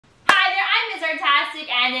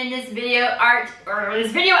Artastic, and in this video episode,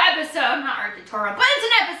 not art tutorial, but it's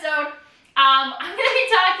an episode, I'm going to be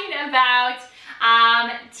talking about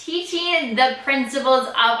teaching the principles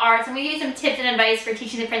of art. So I'm going to give you some tips and advice for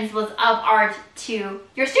teaching the principles of art to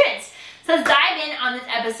your students. So let's dive in on this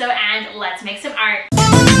episode and let's make some art.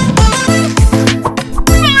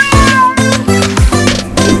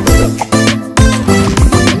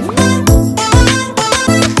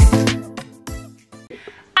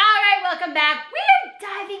 Welcome back. We are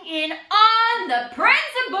diving in on the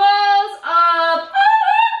principles of art.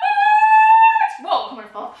 Whoa, I'm gonna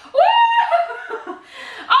fall.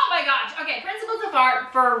 Oh my gosh. Okay, principles of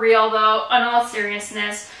art for real though, in all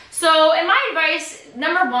seriousness. So in my advice,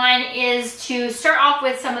 number one is to start off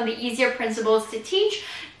with some of the easier principles to teach.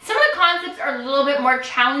 Some of the concepts are a little bit more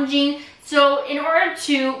challenging. So in order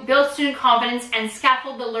to build student confidence and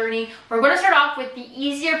scaffold the learning, we're going to start off with the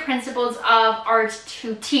easier principles of art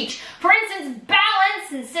to teach. For instance,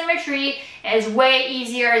 balance and symmetry is way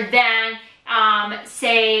easier than,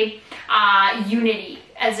 say, unity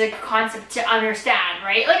as a concept to understand,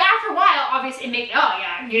 right? Like after a while, obviously it makes, oh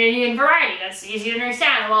yeah, unity and variety, that's easy to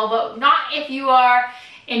understand. Well, but not if you are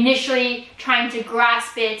initially trying to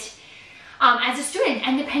grasp it as a student,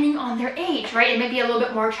 and depending on their age, right, it may be a little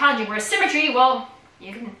bit more challenging. Whereas symmetry, well,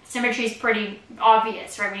 symmetry is pretty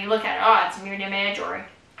obvious, right? When you look at it, oh, it's a mirrored image, or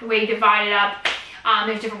the way you divide it up.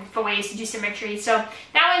 There's different ways to do symmetry. So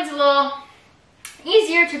that one's a little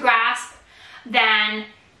easier to grasp than,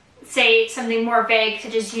 say, something more vague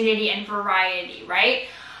such as unity and variety, right?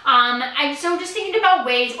 And so just thinking about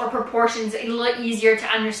ways or proportions a little easier to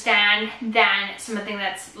understand than something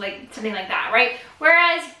that's like something like that, right?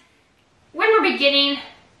 Whereas when we're beginning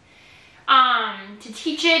to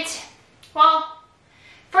teach it, well,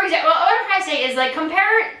 for example, what I'm trying to say is like principles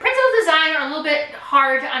of design are a little bit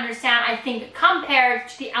harder to understand, I think, compared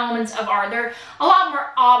to the elements of art. They're a lot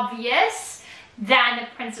more obvious than the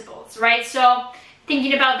principles, right? So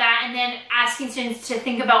thinking about that and then asking students to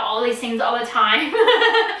think about all these things all the time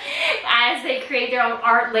as they create their own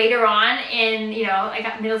art later on in, you know,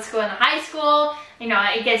 like middle school and high school, you know,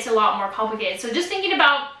 it gets a lot more complicated. So just thinking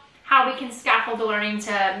about how we can scaffold the learning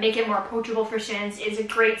to make it more approachable for students is a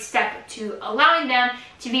great step to allowing them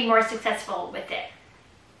to be more successful with it.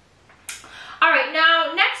 All right,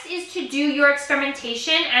 now next is to do your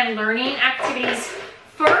experimentation and learning activities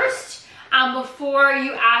first before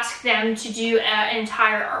you ask them to do an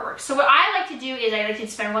entire artwork. So what I like to do is I like to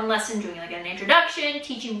spend one lesson doing like an introduction,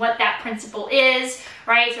 teaching what that principle is,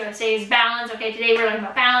 right? So if say is balance, okay, today we're learning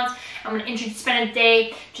about balance. I'm going to spend a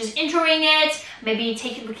day just introing it, maybe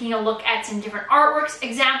taking a look at some different artworks,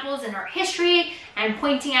 examples in art history, and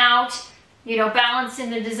pointing out, you know, balance in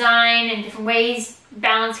the design and different ways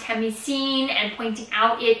balance can be seen, and pointing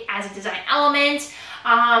out it as a design element.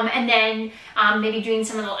 And then maybe doing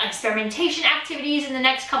some of the experimentation activities in the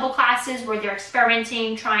next couple classes where they're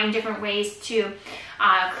experimenting, trying different ways to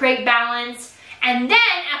create balance. And then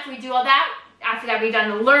after we do all that, after that we've done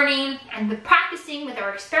the learning and the practicing with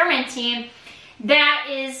our experimenting, that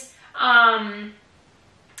is, then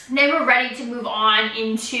we're ready to move on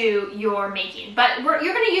into your making. But you're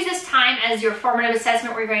going to use this time as your formative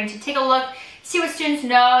assessment where you're going to take a look, see what students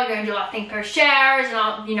know. You're going to do a lot of think, pair, shares, and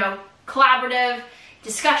all, you know, collaborative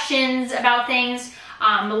discussions about things,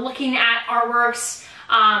 looking at artworks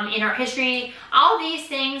in art history, all these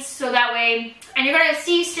things, so that way, and you're going to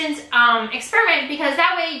see students experiment, because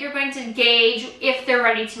that way you're going to gauge if they're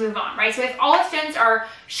ready to move on, right? So if all the students are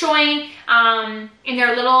showing in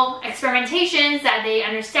their little experimentations that they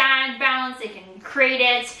understand balance, they can create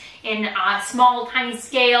it in a small, tiny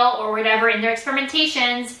scale or whatever in their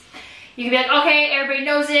experimentations, you can be like, okay, everybody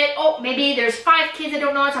knows it. Oh, maybe there's 5 kids that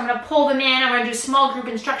don't know it, so I'm going to pull them in. I'm going to do small group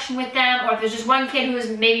instruction with them. Or if there's just one kid who's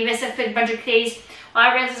maybe missed a bunch of days while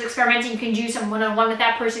everyone else is experimenting, you can do some one-on-one with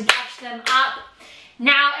that person, catch them up.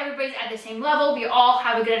 Now everybody's at the same level. We all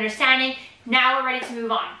have a good understanding. Now we're ready to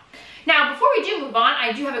move on. Now, before we do move on,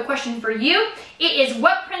 I do have a question for you. It is,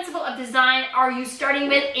 what principle of design are you starting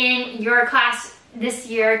with in your class this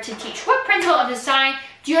year to teach? What principle of design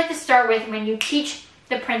do you like to start with when you teach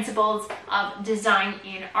the principles of design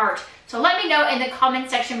in art? So let me know in the comment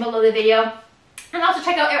section below the video, and also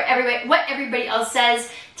check out what everybody else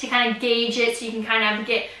says to kind of gauge it, so you can kind of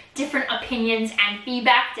get different opinions and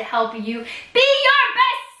feedback to help you be your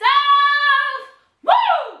best self.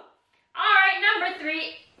 Woo! All right, number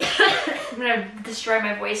 3. I'm gonna destroy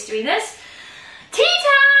my voice doing this. Tea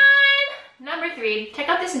time! Number 3, check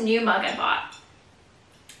out this new mug I bought.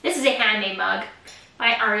 This is a handmade mug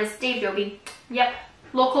by artist Dave Doby. Yep.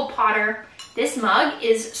 Local potter. This mug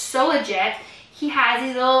is so legit. He has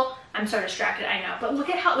these little I'm so distracted, I know. But look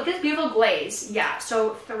at this beautiful glaze. Yeah,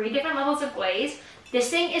 so 3 different levels of glaze. This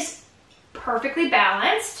thing is perfectly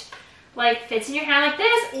balanced, like fits in your hand like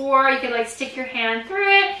this, or you could like stick your hand through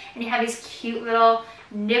it and you have these cute little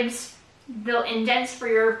nibs, little indents for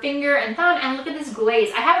your finger and thumb. And look at this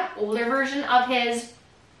glaze. I have an older version of his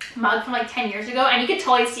mug from like 10 years ago, and you could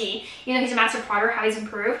totally see, you know, he's a master potter, how he's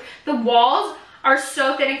improved. The walls are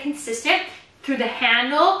so thin and consistent through the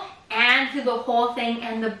handle and through the whole thing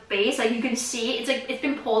and the base. Like you can see, it's like it's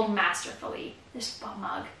been pulled masterfully, this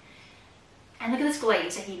mug. And look at this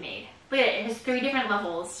glaze that he made. Look at it, it has 3 different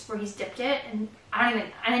levels where he's dipped it, and and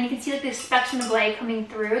then you can see like the specks from the glaze coming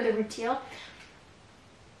through the rutile.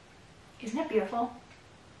 Isn't that beautiful?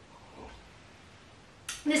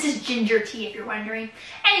 This is ginger tea, if you're wondering.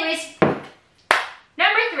 Anyways,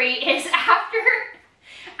 number 3 is after,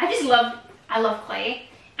 I love clay.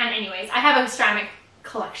 And anyways, I have a ceramic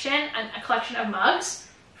collection, a collection of mugs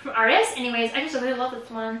from artists. Anyways, I just really love this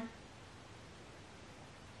one.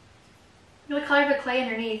 You know the color of the clay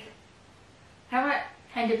underneath. I don't want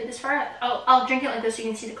to hand dip it this far. I'll drink it like this so you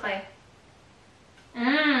can see the clay.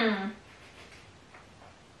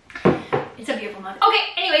 It's a beautiful mug. Okay,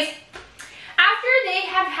 anyways, after they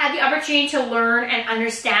have had the opportunity to learn and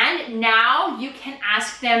understand, now you can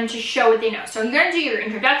ask them to show what they know. So you're gonna do your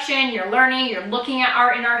introduction, you're learning, you're looking at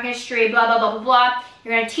art and art history, blah, blah, blah, blah, blah.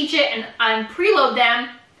 You're gonna teach it and preload them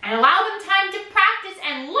and allow them time to practice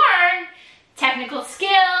and learn technical skill.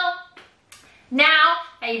 Now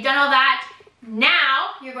that you've done all that,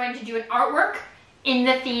 now you're going to do an artwork in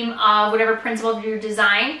the theme of whatever principle of your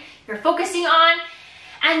design you're focusing on.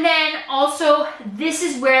 And then also, this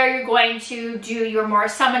is where you're going to do your more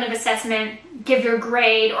summative assessment, give your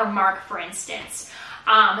grade or mark, for instance.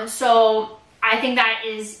 So I think that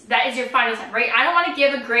is your final step, right? I don't want to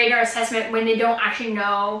give a grade or assessment when they don't actually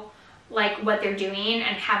know like what they're doing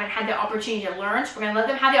and haven't had the opportunity to learn. So we're gonna let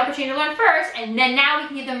them have the opportunity to learn first, and then now we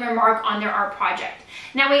can give them a mark on their art project.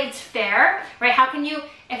 And that way it's fair, right? How can you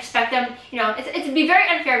expect them, you know, it'd be very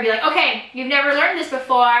unfair to be like, okay, you've never learned this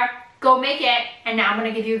before, go make it, and now I'm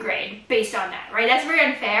gonna give you a grade based on that, right? That's very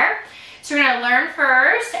unfair. So we're gonna learn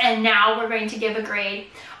first, and now we're going to give a grade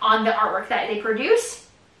on the artwork that they produce.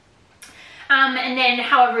 And then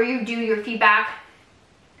however you do your feedback,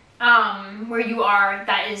 where you are,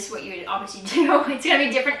 that is what you would obviously do. It's gonna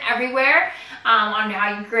be different everywhere on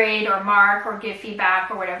how you grade or mark or give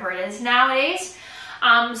feedback or whatever it is nowadays.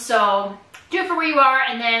 So do it for where you are,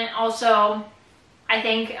 and then also I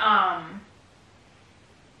think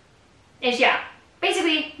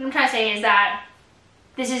basically what I'm trying to say is that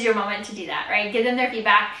this is your moment to do that, right? Give them their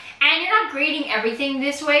feedback, and you're not grading everything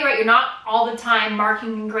this way, right? You're not all the time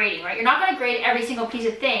marking and grading, right? You're not gonna grade every single piece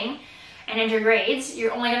of thing and enter grades.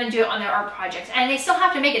 You're only gonna do it on their art projects, and they still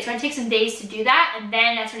have to make it. It's gonna take some days to do that, and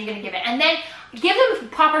then that's when you're gonna give it. And then give them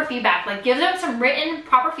proper feedback, like give them some written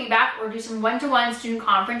proper feedback, or do some one-to-one student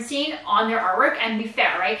conferencing on their artwork, and be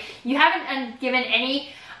fair, right? You haven't given any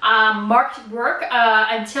marked work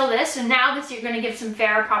until this, so now you're gonna give some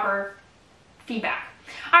fair, proper feedback.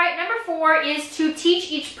 All right, number 4 is to teach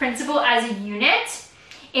each principle as a unit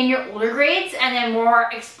in your older grades, and then more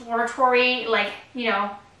exploratory, like, you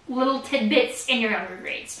know, little tidbits in your younger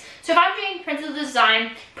grades. So if I'm doing principles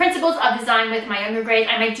of design with my younger grades,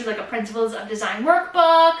 I might do like a principles of design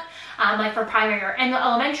workbook, like for primary or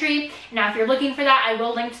elementary. Now, if you're looking for that, I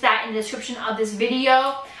will link to that in the description of this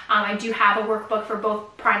video. I do have a workbook for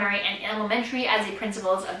both primary and elementary as a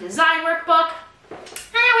principles of design workbook. And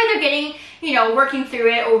that way they're getting, you know, working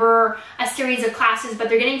through it over a series of classes, but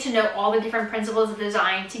they're getting to know all the different principles of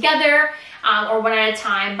design together, or one at a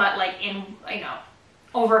time, but like in, you know,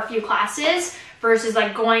 over a few classes, versus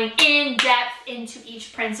like going in depth into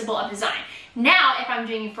each principle of design. Now, if I'm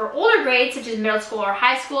doing it for older grades, such as middle school or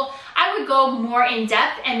high school, I would go more in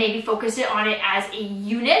depth and maybe focus it on it as a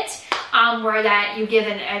unit, where that you give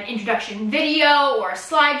an introduction video or a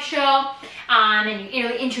slideshow, and you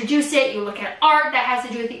introduce it, you look at art that has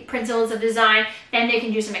to do with the principles of design, then they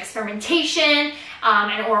can do some experimentation,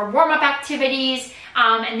 or warm-up activities,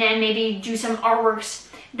 and then maybe do some artworks,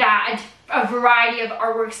 a variety of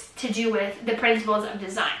artworks to do with the principles of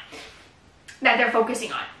design that they're focusing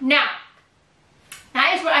on. Now,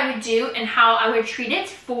 that is what I would do and how I would treat it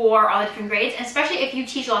for all the different grades. And especially if you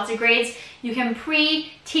teach lots of grades, you can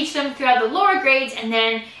pre-teach them throughout the lower grades, and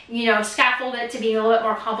then, you know, scaffold it to being a little bit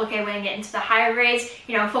more complicated when you get into the higher grades.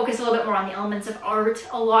 You know, focus a little bit more on the elements of art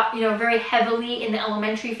a lot, you know, very heavily in the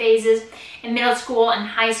elementary phases. In middle school and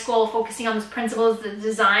high school, focusing on those principles of the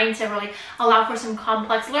design to really allow for some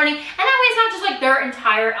complex learning. And that way it's not just like their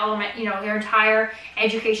entire element, you know, their entire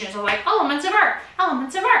education is like elements of art,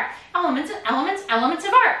 elements of art, elements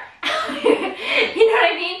of art. You know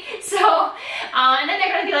what I mean? So, and then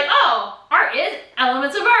they're gonna be like, oh, art is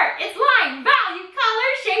elements of art. It's line, value, color,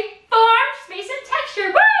 shape, form, space, and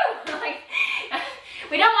texture. Woo! Like,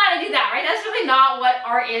 we don't want to do that, right? That's really not what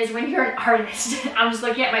art is when you're an artist. I'm just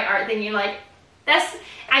looking at my art thinking like,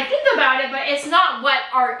 I think about it, but it's not what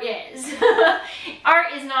art is.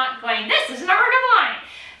 Art is not going, this is an art of line.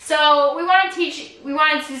 So we want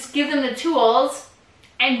to just give them the tools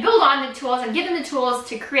and build on the tools and give them the tools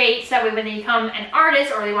to create, so that way when they become an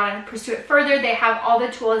artist or they want to pursue it further, they have all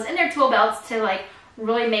the tools in their tool belts to like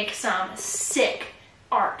really make some sick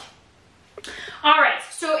art. Alright,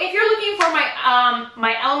 so if you're looking for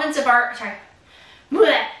my elements of art,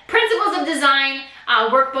 principles of design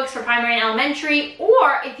workbooks for primary and elementary,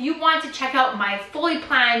 or if you want to check out my fully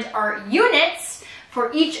planned art units for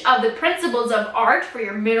each of the principles of art for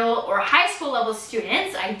your middle or high school level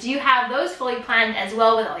students, I do have those fully planned as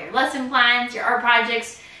well, with all your lesson plans, your art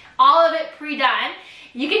projects, all of it pre-done.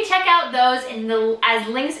 You can check out those as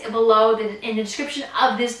links below in the description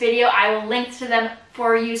of this video. I will link to them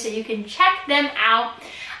for you so you can check them out.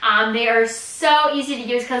 They are so easy to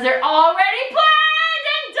use because they're already planned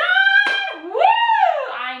and done. Woo!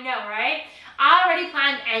 I know, right? Already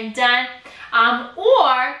planned and done.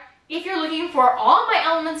 Or if you're looking for all my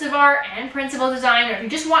elements of art and principal design, or if you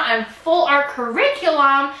just want a full art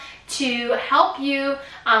curriculum to help you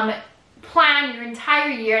plan your entire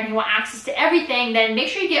year and you want access to everything, then make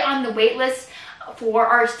sure you get on the wait list for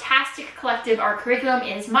Artastic Collective Art Curriculum.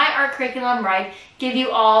 It is my art curriculum where I give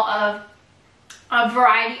you all of a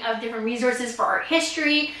variety of different resources for art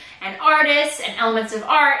history and artists and elements of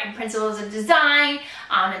art and principles of design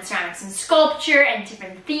and ceramics and sculpture and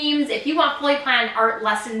different themes. If you want fully planned art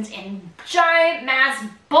lessons in giant mass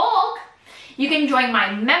bulk, you can join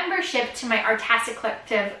my membership to my Artastic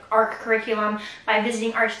Collective art curriculum by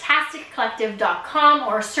visiting artasticcollective.com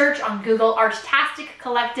or search on Google Artastic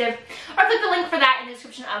Collective, or click the link for that in the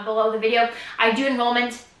description below the video. I do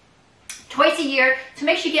enrollment twice a year, so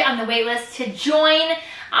make sure you get on the wait list to join,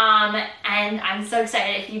 and I'm so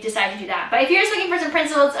excited if you decide to do that. But if you're just looking for some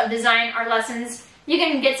principles of design art lessons, you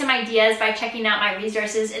can get some ideas by checking out my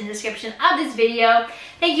resources in the description of this video.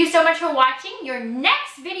 Thank you so much for watching. Your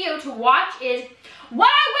next video to watch is What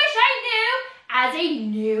I Wish I Knew as a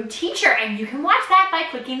New Teacher, and you can watch that by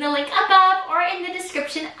clicking the link above or in the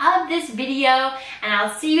description of this video, and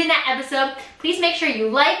I'll see you in that episode. Please make sure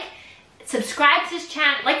you subscribe to this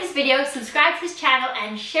channel, like this video, subscribe to this channel,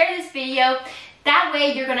 and share this video. That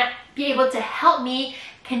way you're gonna be able to help me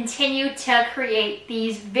continue to create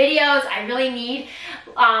these videos. I really need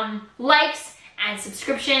likes and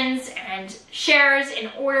subscriptions and shares in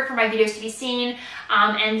order for my videos to be seen.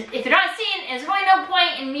 And if they're not seen, there's really no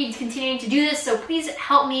point in me continuing to do this. So please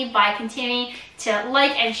help me by continuing to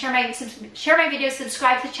like and share my videos,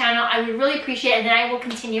 subscribe to the channel. I would really appreciate it, and then I will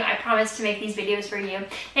continue, I promise, to make these videos for you.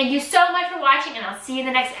 Thank you so much for watching, and I'll see you in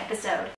the next episode.